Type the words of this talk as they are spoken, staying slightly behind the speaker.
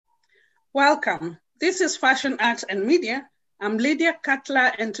Welcome. This is Fashion, Arts and Media. I'm Lydia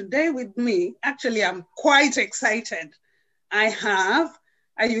Cutler, and today with me, actually, I'm quite excited. I have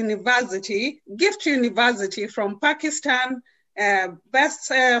a university, Gift University from Pakistan,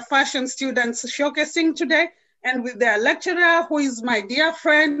 best fashion students showcasing today, and with their lecturer, who is my dear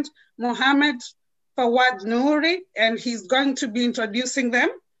friend, Mohammed Fawad Nouri, and he's going to be introducing them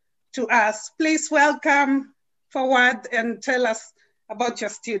to us. Please welcome Fawad and tell us about your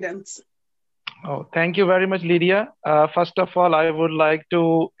students. Oh, thank you very much, Lydia. First of all, I would like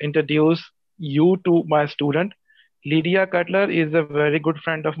to introduce you to my student. Lydia Cutler is a very good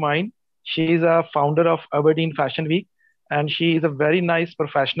friend of mine. She is a founder of Aberdeen Fashion Week, and she is a very nice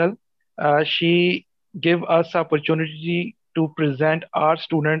professional. She give us opportunity to present our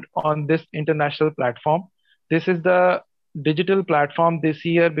student on this international platform. This is the digital platform this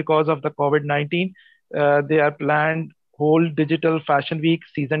year because of the COVID-19. They are planned whole digital fashion week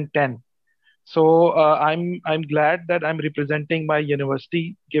season 10. So I'm glad that I'm representing my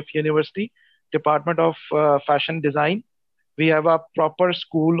university, GIFT University, Department of Fashion Design. We have a proper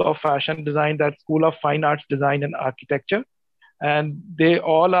school of fashion design, that School of Fine Arts Design and Architecture, and they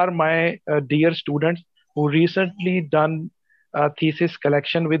all are my dear students who recently done a thesis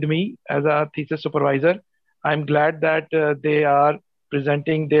collection with me as a thesis supervisor. I'm glad that they are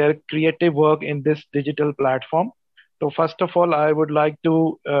presenting their creative work in this digital platform. So first of all, I would like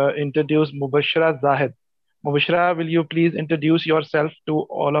to introduce Mubashira Zahid. Mubashira, will you please introduce yourself to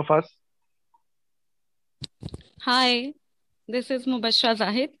all of us? Hi, this is Mubashira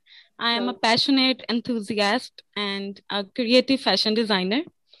Zahid. I am a passionate enthusiast and a creative fashion designer.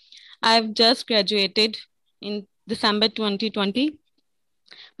 I've just graduated in December 2020.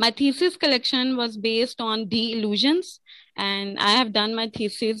 My thesis collection was based on de-illusions, and I have done my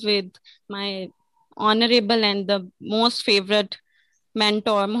thesis with my honorable and the most favorite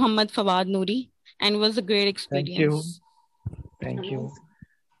mentor, Muhammad Fawad Nouri, and it was a great experience. Thank you.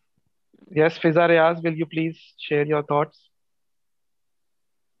 Yes, Fiza Riaz, will you please share your thoughts?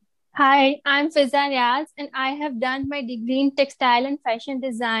 Hi, I'm Fiza Riaz, and I have done my degree in textile and fashion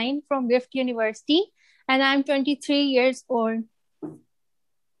design from GIFT University, and I'm 23 years old.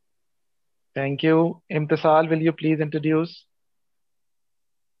 Thank you. Imtisal, will you please introduce?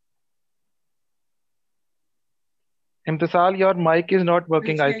 Imtisal, your mic is not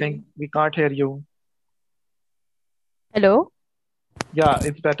working, I think. We can't hear you. Hello? Yeah,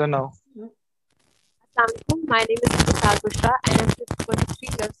 it's better now. Assalamualaikum. My name is Imtisal Bushra and I'm 23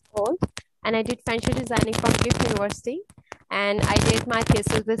 years old, and I did fashion designing from GIFT University, and I did my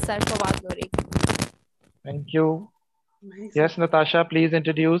thesis with Sir Fawad Nouri. Thank you. Yes, Natasha, please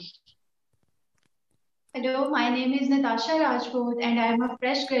introduce. Hello, my name is Natasha Rajput and I am a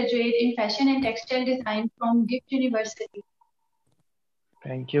fresh graduate in fashion and textile design from GIFT University.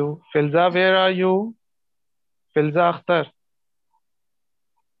 Thank you. Filza, where are you? Filza Akhtar.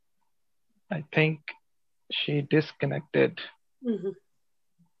 I think she disconnected.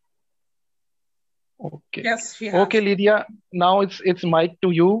 Okay. Yes, she has. Okay, Lydia. Now it's mic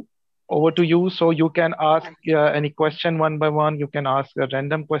to you. Over to you, so you can ask any question one by one. You can ask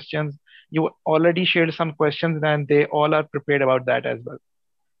random questions. You already shared some questions, and they all are prepared about that as well.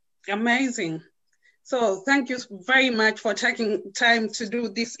 Amazing. So thank you very much for taking time to do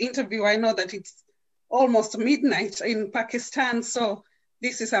this interview. I know that it's almost midnight in Pakistan, so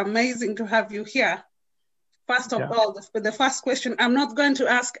this is amazing to have you here. First of all, the first question, I'm not going to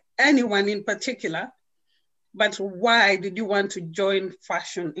ask anyone in particular, but why did you want to join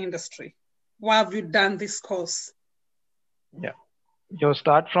fashion industry? Why have you done this course? Yeah, you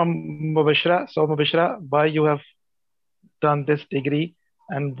start from Mubashira. So Mubashira, why you have done this degree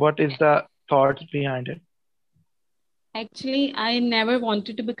and what is the thoughts behind it? Actually, I never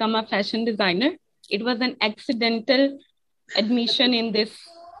wanted to become a fashion designer. It was an accidental admission in this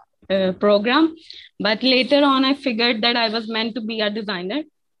program. But later on, I figured that I was meant to be a designer.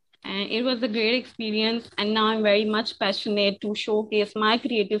 And it was a great experience. And now I'm very much passionate to showcase my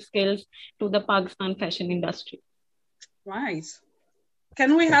creative skills to the Pakistan fashion industry. Right.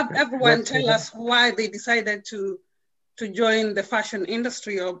 Can we have everyone tell us why they decided to join the fashion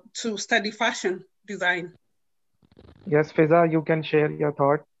industry or to study fashion design? Yes, Fiza, you can share your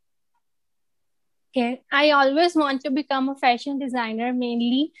thought. Okay, I always want to become a fashion designer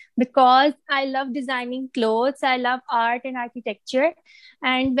mainly because I love designing clothes. I love art and architecture.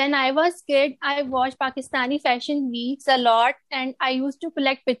 And when I was kid, I watched Pakistani fashion weeks a lot, and I used to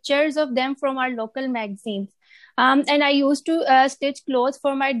collect pictures of them from our local magazines. And I used to stitch clothes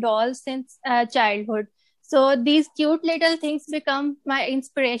for my dolls since childhood. So these cute little things become my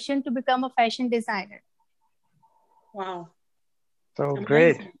inspiration to become a fashion designer. Wow. So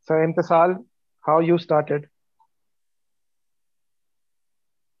great. Amazing. So Imtisal, how you started?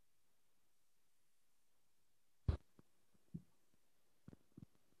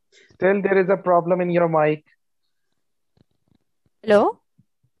 Still, there is a problem in your mic. Hello?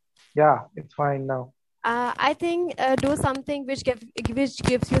 Yeah, it's fine now. I think do something which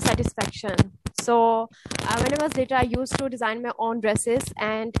gives you satisfaction. So when I was little, I used to design my own dresses,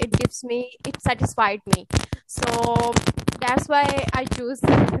 and it satisfied me. So that's why I choose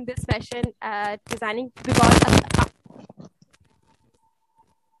this fashion designing, because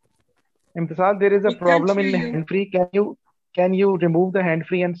Imtisal, there is a We can't problem hear in you. hand-free. Can you remove the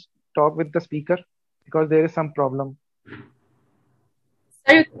hand-free and talk with the speaker? Because there is some problem.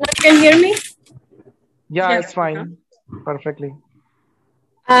 Sir, you can hear me? Yeah, Yes, it's we can. fine. Perfectly.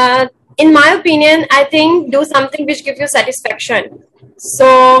 In my opinion, I think do something which gives you satisfaction.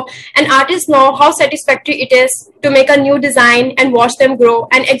 So an artist know how satisfactory it is to make a new design and watch them grow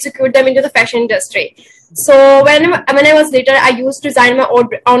and execute them into the fashion industry. So when I was little, I used to design my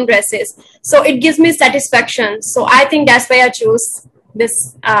own dresses. So it gives me satisfaction. So I think that's why I choose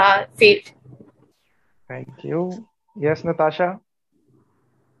this field. Thank you. Yes, Natasha.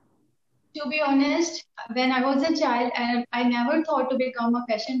 To be honest, when I was a child, and I never thought to become a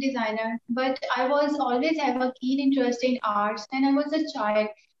fashion designer, but I was always have a keen interest in arts. When I was a child,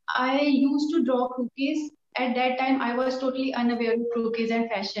 I used to draw cookies. At that time, I was totally unaware of cookies and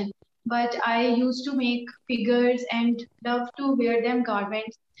fashion, but I used to make figures and love to wear them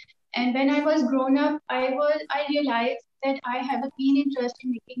garments. And when I was grown up, I realized that I have a keen interest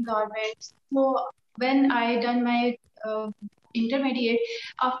in making garments. So when I done my intermediate,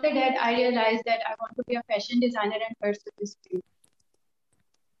 after that I realized that I want to be a fashion designer and pursue this field.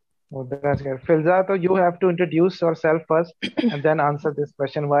 Oh, that's good. Filza, so you have to introduce yourself first and then answer this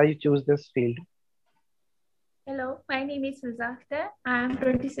question why you choose this field. Hello, my name is Filza Akhtar. I am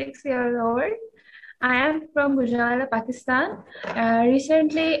 26 years old. I am from Gujranwala, Pakistan.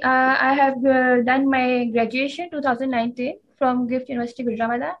 Recently, I have done my graduation 2019 from GIFT University,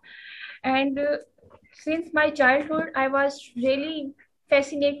 Gujranwala. And since my childhood, I was really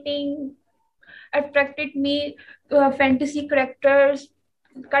fascinating, attracted me fantasy characters,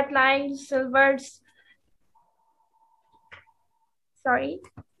 cut lines, silvers. Sorry.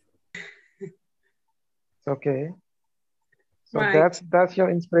 It's okay. So Right. that's your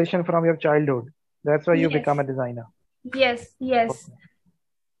inspiration from your childhood. That's why you Yes. become a designer. Yes. Okay.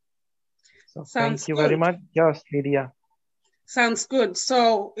 So Sounds thank you very good. much. Yes, Lydia. Sounds good.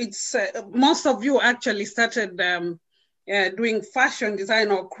 So it's most of you actually started doing fashion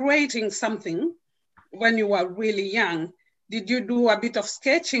design or creating something when you were really young. Did you do a bit of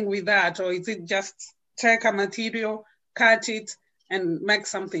sketching with that, or is it just take a material, cut it, and make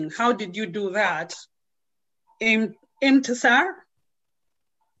something? How did you do that? Imtisar?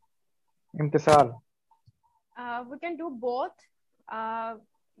 Imtisal. We can do both.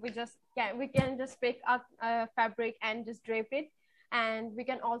 We can just pick a fabric and just drape it, and we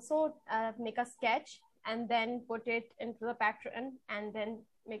can also make a sketch and then put it into the pattern and then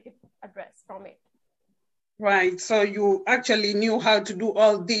make it a dress from it. Right. So you actually knew how to do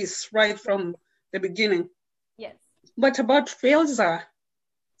all this right from the beginning. Yes. But about Filza,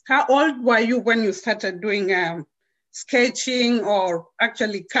 how old were you when you started doing sketching or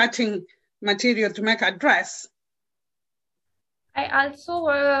actually cutting material to make a dress? I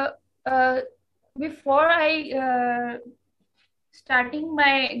also, before I starting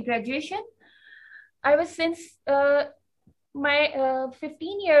my graduation, I was since my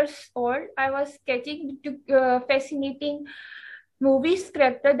 15 years old, I was sketching to fascinating movies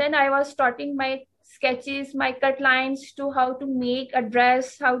character. Then I was starting my sketches, my cut lines to how to make a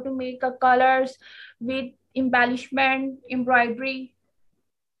dress, how to make a colors with embellishment, embroidery.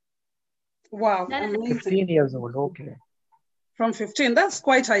 Wow, Then amazing. 15 years old. Okay. From 15, that's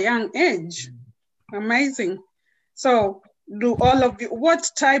quite a young age. Amazing. So do all of you, what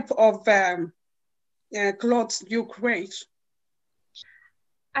type of clothes do you create?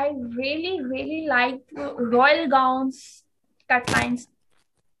 I really like royal gowns, cut lines,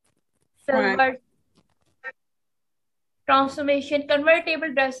 silver, Right. transformation,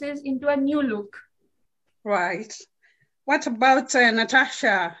 convertible dresses into a new look. Right. What about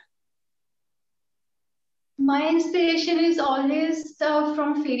Natasha? My inspiration is always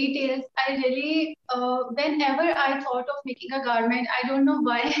from fairy tales. I really, whenever I thought of making a garment, I don't know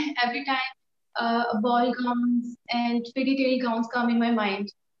why, every time ball gowns and fairy tale gowns come in my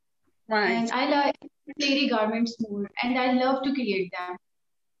mind. Right. And I like fairy garments more, and I love to create them.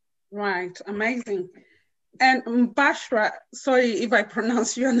 Right. Amazing. And Mubashra, sorry if I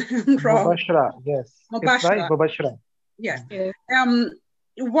pronounce your name wrong. Mubashra, yes. It's right, Mubashra. Mubashra. Yes. Yes.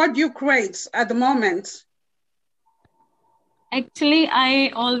 What do you create at the moment? Actually,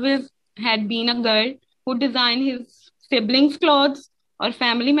 I always had been a girl who designed his siblings' clothes or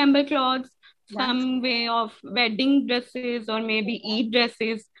family member clothes, some way of wedding dresses or maybe Eid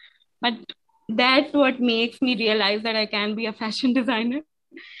dresses. But that's what makes me realize that I can be a fashion designer.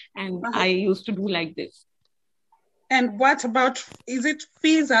 And I used to do like this. And what about, is it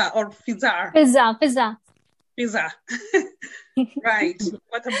Fiza or Fizar? Pizza. Right.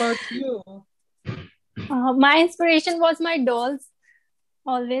 What about you? My inspiration was my dolls,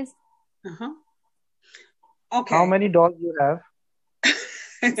 always. Okay. How many dolls do you have?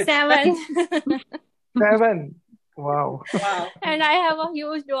 7. 7. Wow. And I have a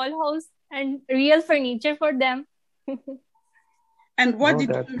huge doll house and real furniture for them. And what did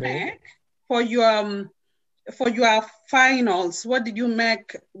you make for your finals? What did you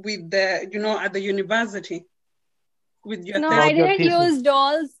make with the, at the university? With your I didn't use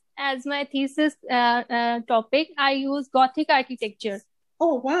dolls as my thesis topic. I used Gothic architecture.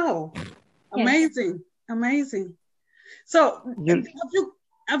 Oh, wow. Amazing. Amazing. So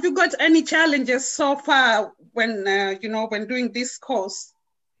have you got any challenges so far when, when doing this course?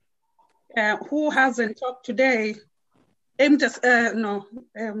 Who hasn't talked today? Who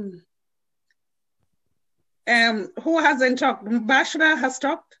hasn't talked? Bashra has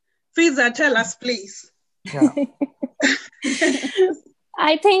talked. Fiza, tell us, please. Yeah.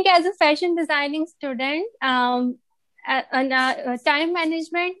 I think as a fashion designing student, time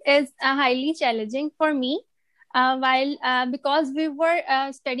management is highly challenging for me. Because we were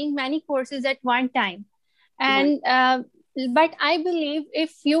studying many courses at one time, and but I believe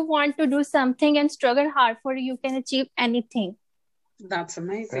if you want to do something and struggle hard for it, you can achieve anything. That's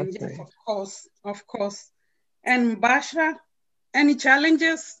amazing. Yes, of course. And Bashra, any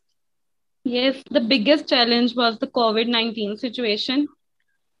challenges? Yes, the biggest challenge was the COVID-19 situation.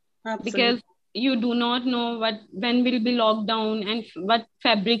 Absolutely. Because you do not know when will be locked down and what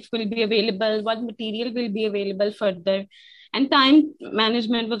fabrics will be available, what material will be available further. And time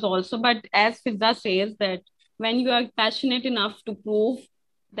management was also, but as Fiza says, that when you are passionate enough to prove,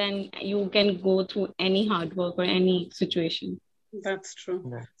 then you can go through any hard work or any situation. That's true.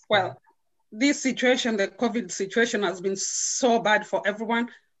 Yeah. Well, this situation, the COVID situation, has been so bad for everyone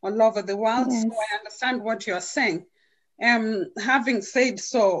all over the world. Yes. So I understand what you're saying. Having said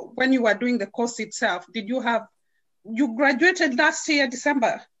so, when you were doing the course itself, you graduated last year,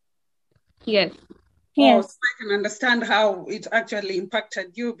 December? Yes. Yes. So I can understand how it actually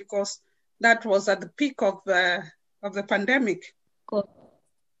impacted you, because that was at the peak of the pandemic. Cool.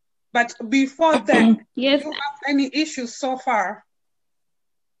 But before then, yes. Do you have any issues so far?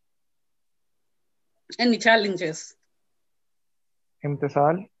 Any challenges?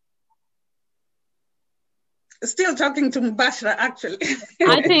 Imtisal? Still talking to Mubashra, actually.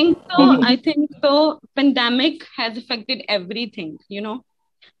 I think so. Pandemic has affected everything,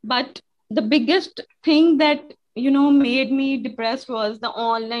 But the biggest thing that, made me depressed was the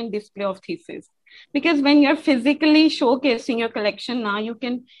online display of thesis. Because when you're physically showcasing your collection now, you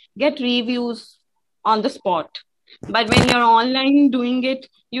can get reviews on the spot. But when you're online doing it,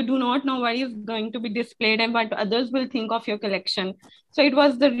 you do not know what is going to be displayed and what others will think of your collection. So it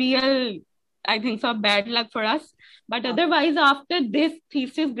was the real, I think so, bad luck for us. But otherwise, after this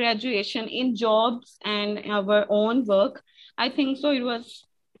thesis graduation in jobs and our own work, I think so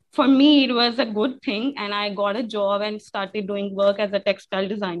for me, it was a good thing. And I got a job and started doing work as a textile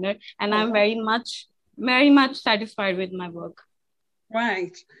designer. And I'm very much satisfied with my work.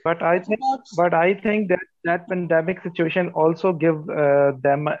 Right. But I think that pandemic situation also give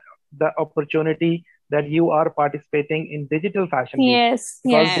them the opportunity that you are participating in digital fashion. Yes,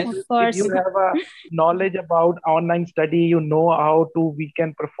 of course. If you have a knowledge about online study, you know how we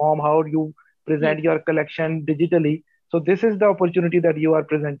can perform, how you present your collection digitally. So this is the opportunity that you are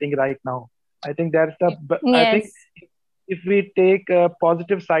presenting right now. I think that's I think if we take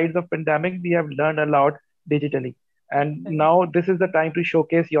positive sides of pandemic, we have learned a lot digitally. And now this is the time to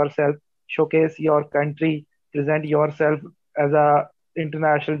showcase yourself, showcase your country, present yourself as a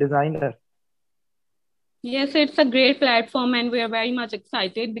international designer. Yes, it's a great platform and we are very much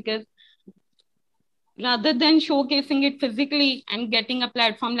excited because rather than showcasing it physically and getting a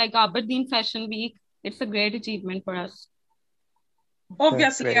platform like Aberdeen Fashion Week, it's a great achievement for us.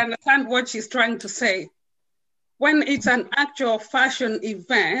 Obviously, I understand what she's trying to say. When it's an actual fashion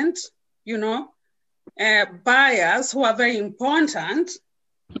event, buyers who are very important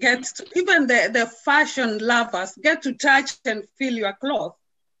even the fashion lovers get to touch and feel your clothes.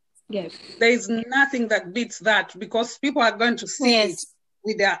 Yes. There is nothing that beats that because people are going to see it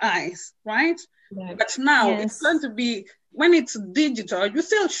with their eyes, right? But now it's Yes. going to be, when it's digital, you're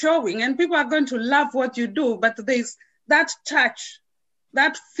still showing and people are going to love what you do, but there's that touch,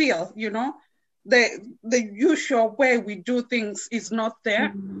 that feel, you know, the usual way we do things is not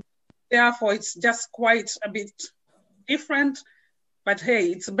there. Therefore, it's just quite a bit different. But hey,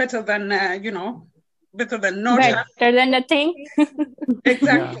 it's better than, you know, better than not. Better than nothing.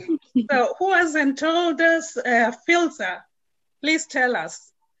 Exactly. So who hasn't told us, Filza, please tell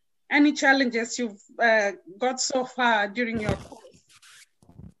us any challenges you've got so far during your course.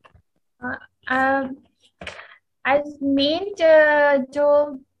 As main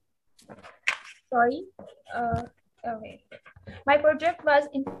okay. My project was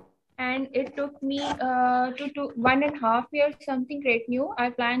and it took me to 1.5 years, something great new. I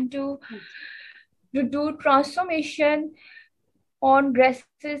plan to do transformation on dresses.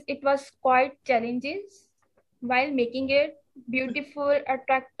 It was quite challenges while making it beautiful,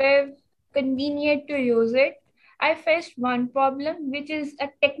 attractive, convenient to use it. I faced one problem, which is a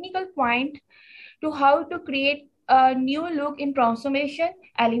technical point to how to create a new look in transformation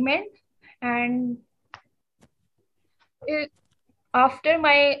element. And after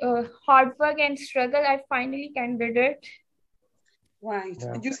my hard work and struggle, I finally can did it. Right.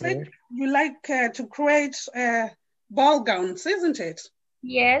 Yeah, You said great. you like to create ball gowns, isn't it?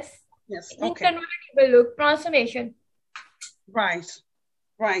 Yes. Yes. In Okay. convertible look transformation. Right.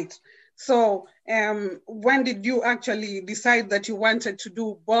 Right. So when did you actually decide that you wanted to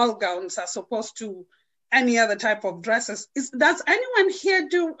do ball gowns as opposed to any other type of dresses? Does anyone here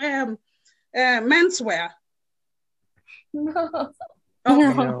do menswear? No.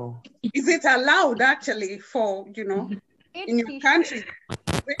 Okay. No. Is it allowed actually for, you know, in your country?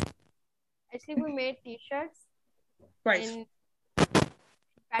 Actually, we made t-shirts Right. in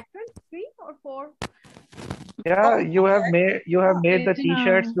pattern 3 or 4. Yeah, Oh, you have made the Okay.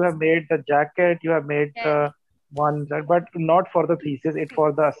 t-shirts, you have made the jacket, you have made the ones, but not for the thesis, it's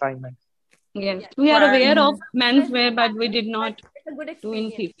for the assignments. Yes, Yes. we are Right. aware of menswear, but we did not It's a good do in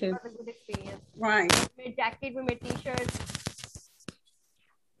experience. It thesis. was a good experience. Right. We made jacket, we made t-shirts.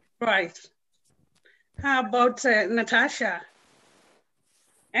 Right. How about Natasha?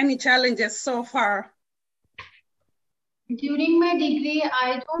 Any challenges so far? During my degree,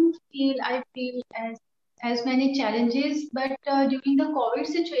 I don't feel I feel as many challenges, but during the COVID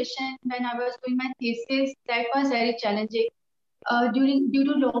situation, when I was doing my thesis, that was very challenging. Due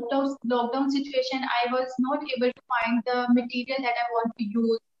to lockdown situation, I was not able to find the material that I want to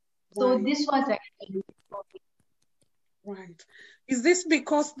use. So Right. this was very challenging for me. Right. Is this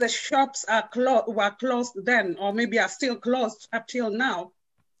because the shops are were closed then, or maybe are still closed up till now?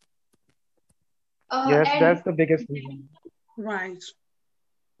 Yes, And that's the biggest reason. Right.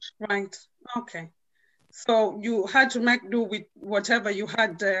 Right. Okay. So you had to make do with whatever you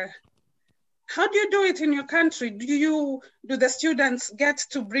had. How do you do it in your country? Do the students get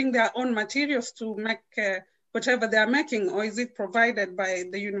to bring their own materials to make whatever they are making, or is it provided by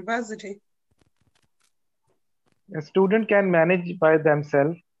the university? A student can manage by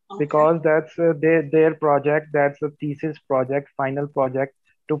themselves Okay. because that's their project, that's a thesis project, final project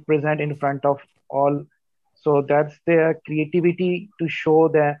to present in front of all. So that's their creativity to show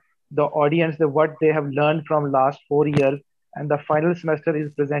the audience what they have learned from last 4 years, and the final semester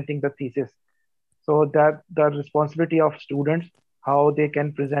is presenting the thesis. So that the responsibility of students, how they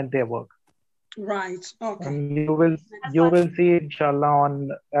can present their work. Right. Okay. And you will see inshallah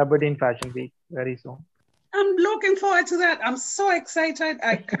on Aberdeen Fashion Week very soon. I'm looking forward to that. I'm so excited.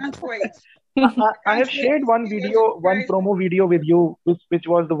 I can't wait. I have shared one video, one promo video with you, which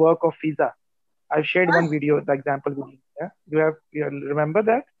was the work of Fiza. I've shared one video, the example with you. Yeah, you remember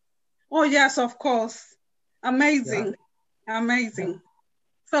that? Oh yes, of course. Amazing, amazing.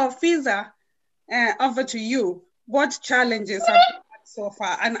 So Fiza, over to you. What challenges have you had so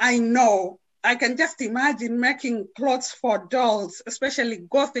far? And I know, I can just imagine making clothes for dolls, especially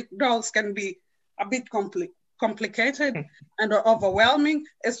Gothic dolls, can be a bit complicated and overwhelming,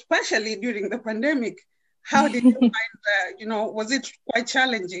 especially during the pandemic. How did you find, was it quite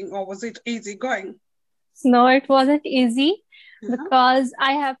challenging or was it easy going? No, it wasn't easy because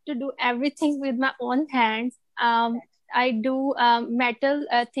I have to do everything with my own hands. I do metal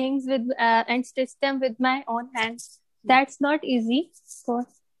things with and stitch them with my own hands. That's not easy, of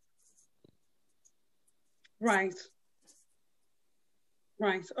course. Right.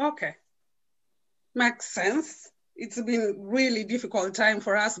 Right. Okay. Makes sense. It's been really difficult time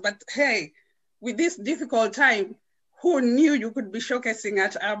for us, but hey, with this difficult time, who knew you could be showcasing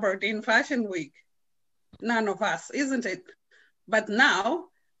at Aberdeen Fashion Week? None of us, isn't it? But now,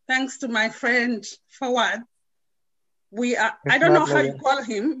 thanks to my friend Fawad, we are, It's I don't know not how like you that. call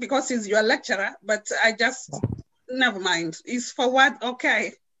him because he's your lecturer, but I just, never mind. Is Fawad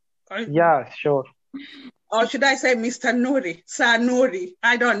okay? Yeah, sure. Or should I say Mr. Nouri, Sir Nouri?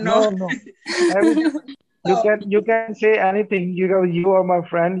 I don't know. No. You can say anything. You are my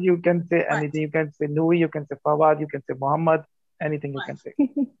friend. You can say Right. anything. You can say Nui. You can say Fawad. You can say Muhammad. Anything you can say.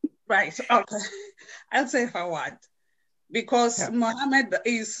 Right. Okay. I'll say Fawad because Yeah. Mohammed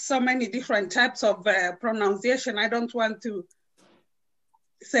is so many different types of pronunciation. I don't want to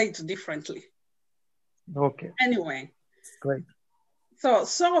say it differently. Okay. Anyway. Great. So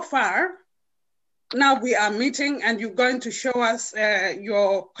far, now we are meeting and you're going to show us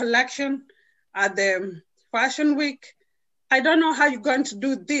your collection at the Fashion Week. I don't know how you're going to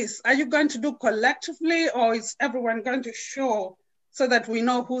do this. Are you going to do collectively or is everyone going to show so that we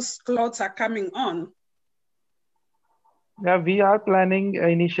know whose clothes are coming on? Yeah, we are planning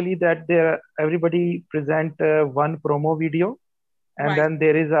initially that everybody present one promo video, and Right. then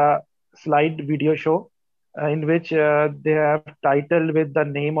there is a slide video show in which they have title with the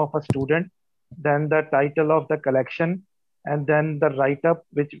name of a student, then the title of the collection, and then the write-up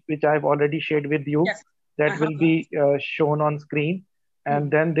which I've already shared with you. Yes. That will be shown on screen,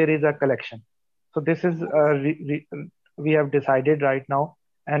 and then there is a collection. So this is we have decided right now,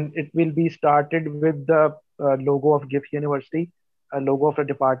 and it will be started with the logo of GIFT University, a logo of a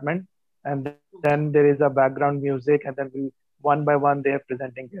department, and then there is a background music, and then one by one they are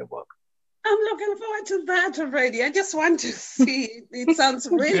presenting their work. I'm looking forward to that already. I just want to see it. It sounds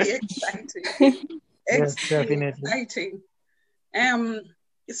really exciting. Yes, Extremely definitely. exciting.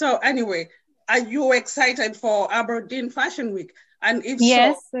 So anyway, are you excited for Aberdeen Fashion Week? And if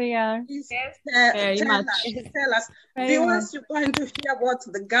Yes, so, we are. please Very tell much. us. Very Viewers, you're going to hear what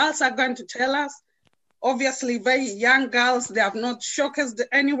the girls are going to tell us. Obviously, very young girls, they have not showcased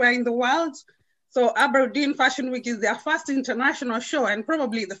anywhere in the world. So Aberdeen Fashion Week is their first international show and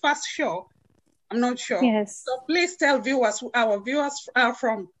probably the first show. I'm not sure. Yes. So please tell viewers, our viewers are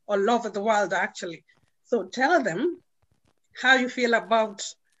from all over the world actually. So tell them how you feel about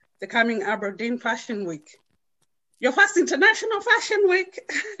the coming Aberdeen Fashion Week. Your first international fashion week.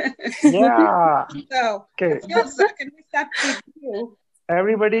 Yeah. So, Okay. Elsa, can we start with you?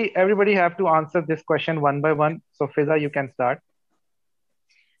 Everybody have to answer this question one by one. So Fiza, you can start.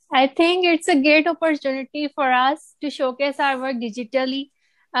 I think it's a great opportunity for us to showcase our work digitally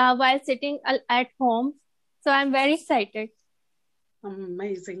while sitting at home. So I'm very excited.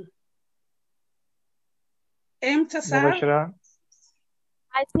 Amazing. Imtasar? Mubashira.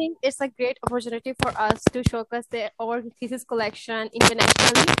 I think it's a great opportunity for us to showcase our thesis collection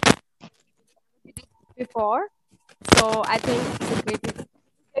internationally before. So I think it's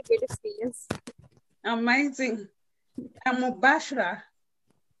a great experience. Amazing. And Mubashira?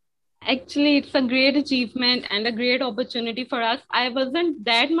 Actually, it's a great achievement and a great opportunity for us. I wasn't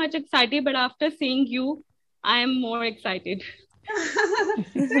that much excited, but after seeing you, I am more excited.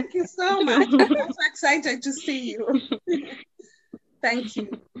 Thank you so much. I'm so excited to see you. Thank you.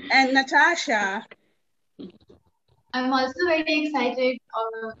 And Natasha? I'm also very excited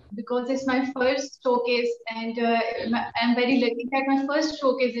because it's my first showcase and I'm very lucky that my first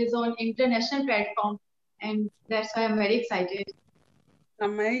showcase is on international platform and that's why I'm very excited.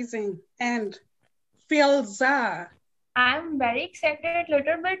 Amazing. And Filza? I'm very excited,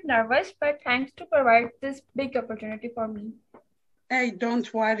 little bit nervous, but thanks to provide this big opportunity for me. Hey,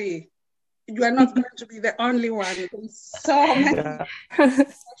 don't worry. You are not going to be the only one. There's so many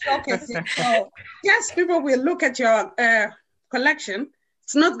showcases. So, yes, people will look at your collection.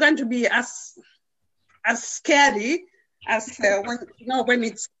 It's not going to be as scary as when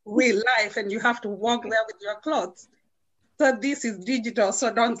it's real life and you have to walk there with your clothes. So this is digital,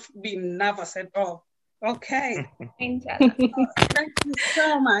 so don't be nervous at all. Okay. Inshallah. Thank you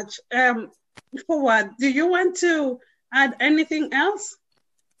so much. Fawad, do you want to add anything else?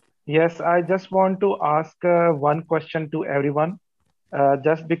 Yes, I just want to ask one question to everyone,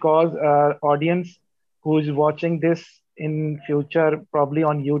 just because audience who is watching this in future, probably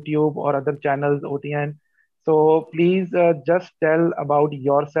on YouTube or other channels, OTN. So please just tell about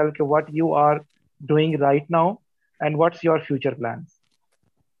yourself, what you are doing right now, and what's your future plans.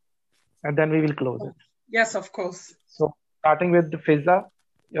 And then we will close it. Yes, of course. So starting with Fiza,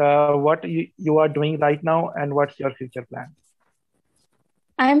 what you are doing right now, and what's your future plan?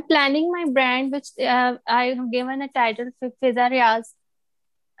 I'm planning my brand, which I have given a title, Fiza Riaz.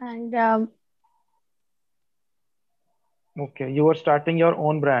 And Okay, you are starting your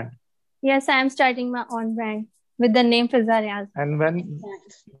own brand. yes, I'm starting my own brand with the name Fiza Riaz. And when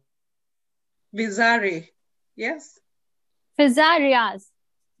Vizari, yes? Fiza Riaz.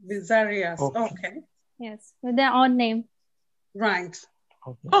 Vizarias, Okay. okay. Yes, with their own name. Right.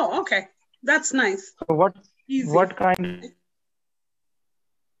 Okay. Oh, okay. That's nice. So Easy. what kind?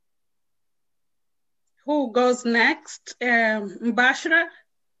 Who goes next? Mbashra?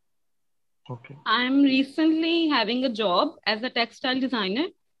 Okay. I'm recently having a job as a textile designer,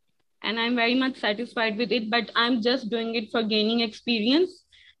 and I'm very much satisfied with it, but I'm just doing it for gaining experience.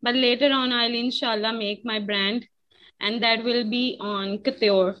 But later on, I'll inshallah make my brand, and that will be on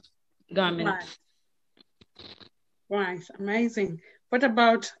couture garments. Right. Amazing. What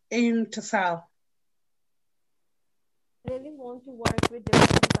about Imtisal? I really want to work with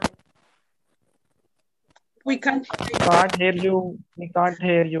different designers. We can't hear you. We can't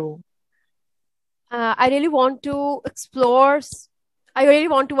hear you. I really want to explore. I really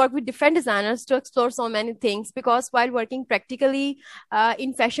want to work with different designers to explore so many things, because while working practically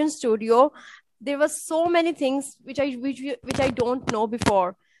in fashion studio, there were so many things which I don't know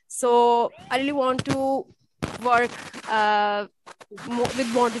before. So I really want to work with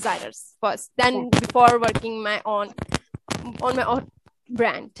more designers first, then before working on my own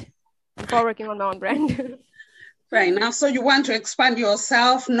brand. Before working on my own brand. Right now, so you want to expand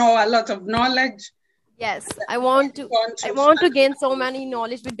yourself, know a lot of knowledge. Yes, I want to gain so many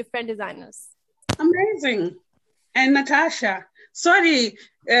knowledge with different designers. Amazing. And Natasha, sorry,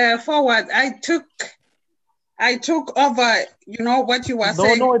 forward. I took over, what you were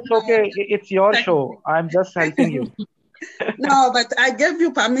saying. No, it's okay. It's your show. I'm just helping you. No, but I gave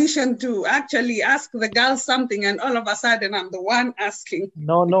you permission to actually ask the girls something, and all of a sudden I'm the one asking.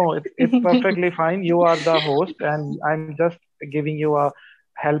 No, it's perfectly fine. You are the host, and I'm just giving you a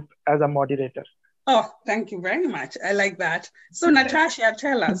help as a moderator. Oh, thank you very much. I like that. So, Natasha,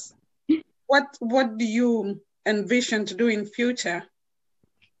 tell us, what do you envision to do in future?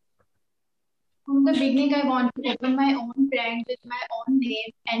 From the beginning, I want to open my own brand with my own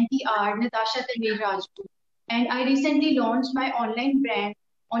name, NTR, Natasha Tanvir Rajput. And I recently launched my online brand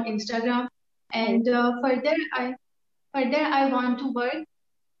on Instagram. And further, I want to work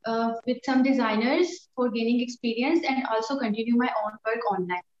with some designers for gaining experience and also continue my own work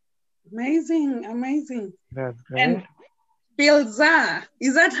online. Amazing. That's great. And Pilza,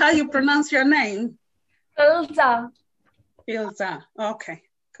 is that how you pronounce your name? Pilza. Okay,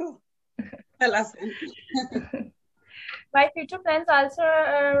 cool. Tell us. My future plans also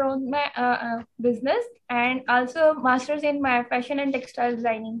around my business and also masters in my fashion and textile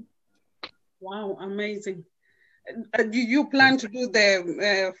designing. Wow, amazing. Do you plan to do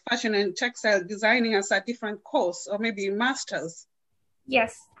the fashion and textile designing as a different course or maybe masters?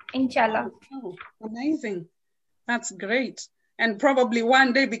 Yes, inshallah. Oh, amazing. That's great. And probably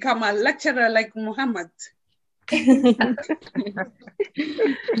one day become a lecturer like Muhammad.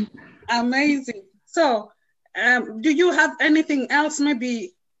 Amazing. So, do you have anything else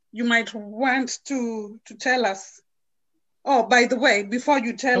maybe you might want to tell us? Oh, by the way, before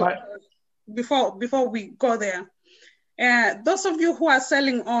you tell us, before we go there, those of you who are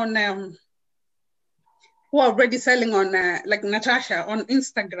selling on, who are already selling on, like Natasha, on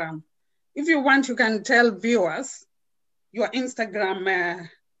Instagram, if you want, you can tell viewers your Instagram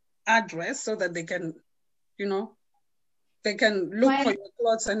address so that they can, they can look for your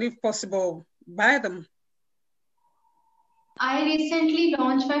clothes and if possible, buy them. I recently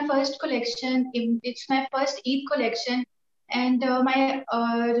launched my first collection. It's my first Eid collection. And my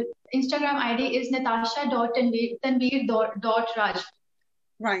Instagram ID is natasha.tanveer.raj.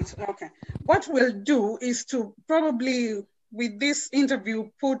 Right, okay. What we'll do is to probably, with this interview,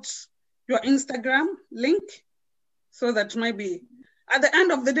 put your Instagram link so that maybe at the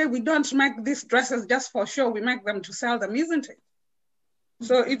end of the day, we don't make these dresses just for show. We make them to sell them, isn't it?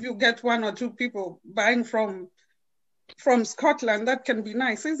 So if you get one or two people buying from Scotland, that can be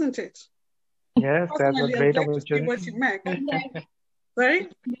nice, isn't it? Yes, that's a great opportunity. What you make. Sorry?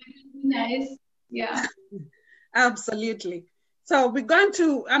 Nice. Yeah. Absolutely. So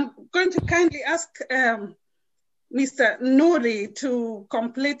I'm going to kindly ask Mr. Nouri to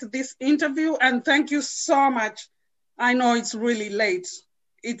complete this interview, and thank you so much. I know it's really late.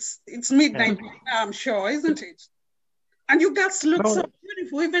 It's midnight now, I'm sure, isn't it? And you guys look so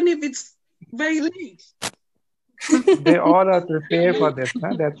beautiful, even if it's very late. They all are prepared for this,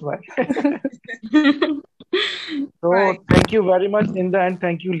 huh? That's why. So thank you very much, Inda, and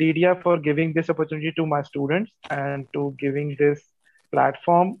thank you, Lydia, for giving this opportunity to my students and to giving this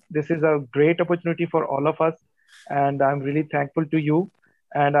platform. This is a great opportunity for all of us, and I'm really thankful to you.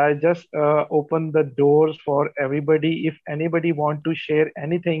 And I just open the doors for everybody. If anybody want to share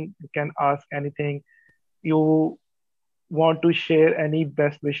anything, you can ask anything. You want to share any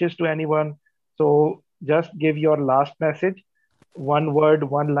best wishes to anyone, so just give your last message, one word,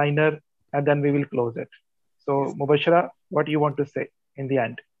 one liner, and then we will close it. So, Mubashira, what do you want to say in the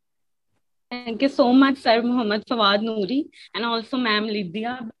end? Thank you so much, Sir Muhammad Fawad Noori, and also Ma'am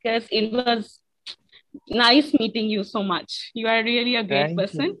Lydia, because it was nice meeting you so much. You are really a great Thank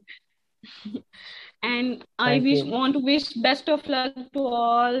person. you. And I Thank you. want to wish best of luck to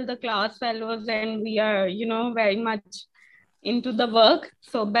all the class fellows, and we are, very much into the work.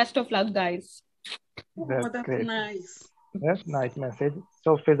 So best of luck, guys. That's That's great. nice. Yes, nice message.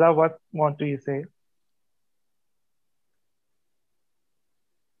 So, Fiza, what want to you say?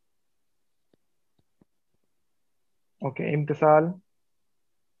 Okay, Imtisal,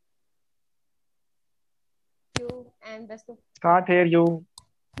 You and best of can't hear you.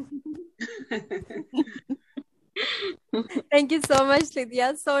 Thank you so much,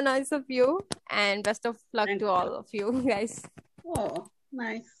 Lydia. So nice of you, and best of luck Thank to you. all of you guys. Oh,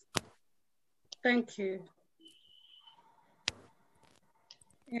 nice. Thank you.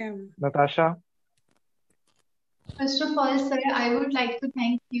 Yeah. Natasha, First of all, sir, I would like to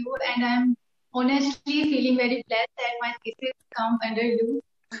thank you, and I'm honestly feeling very blessed that my thesis come under you.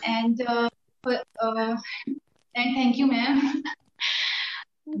 And and thank you, ma'am.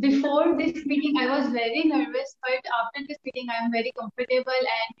 Before this meeting, I was very nervous, but after this meeting, I am very comfortable,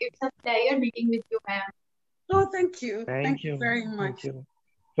 and it's a pleasure meeting with you, ma'am. Oh, thank you. thank Thank you you. very Thank much. you.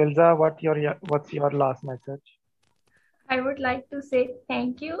 Filza, what's your last message? I would like to say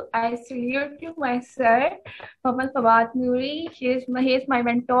thank you. I salute you, my sir, Muhammad Fawad Noori. He is my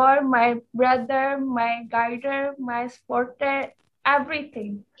mentor, my brother, my guider, my supporter,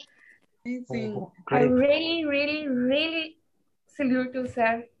 everything. Amazing. Oh, I great. really, really, really salute you,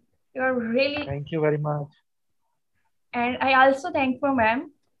 sir. You are really, Thank you very much. and I also thank for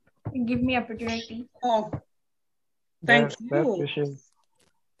ma'am to give me opportunity. Oh, thank Best you. wishes.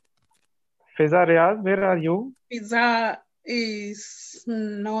 Fiza Riaz, where are you? Fiza is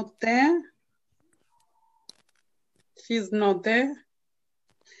not there. She's not there.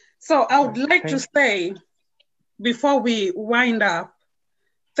 So I would like to say, before we wind up,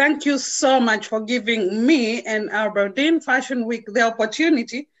 thank you so much for giving me and Aberdeen Fashion Week the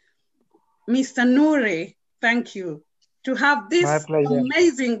opportunity. Mr. Noori, thank you. To have My these pleasure.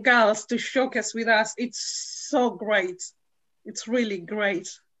 amazing girls to showcase with us, it's so great. It's really great.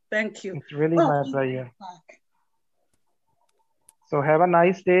 Thank you. It's really Oh, my Fiza pleasure. is back. So have a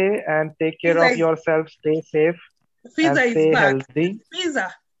nice day and take care Fiza of is, yourself. Stay safe and Fiza is stay back. healthy.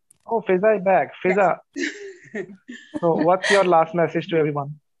 Fiza. Oh, Fiza is back. Yes. Fiza, so what's your last message to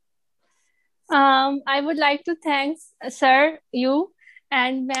everyone? I would like to thank sir, you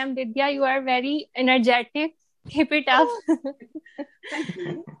and ma'am Vidya. You are very energetic. Keep it up. Thank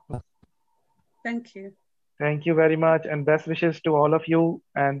you. Thank you. Thank you very much and best wishes to all of you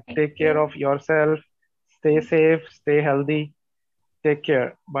and Thank take care you. of yourself. Stay safe, stay healthy. Take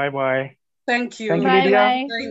care. Bye bye. Thank you. Thank you, Bye Lydia. bye. Very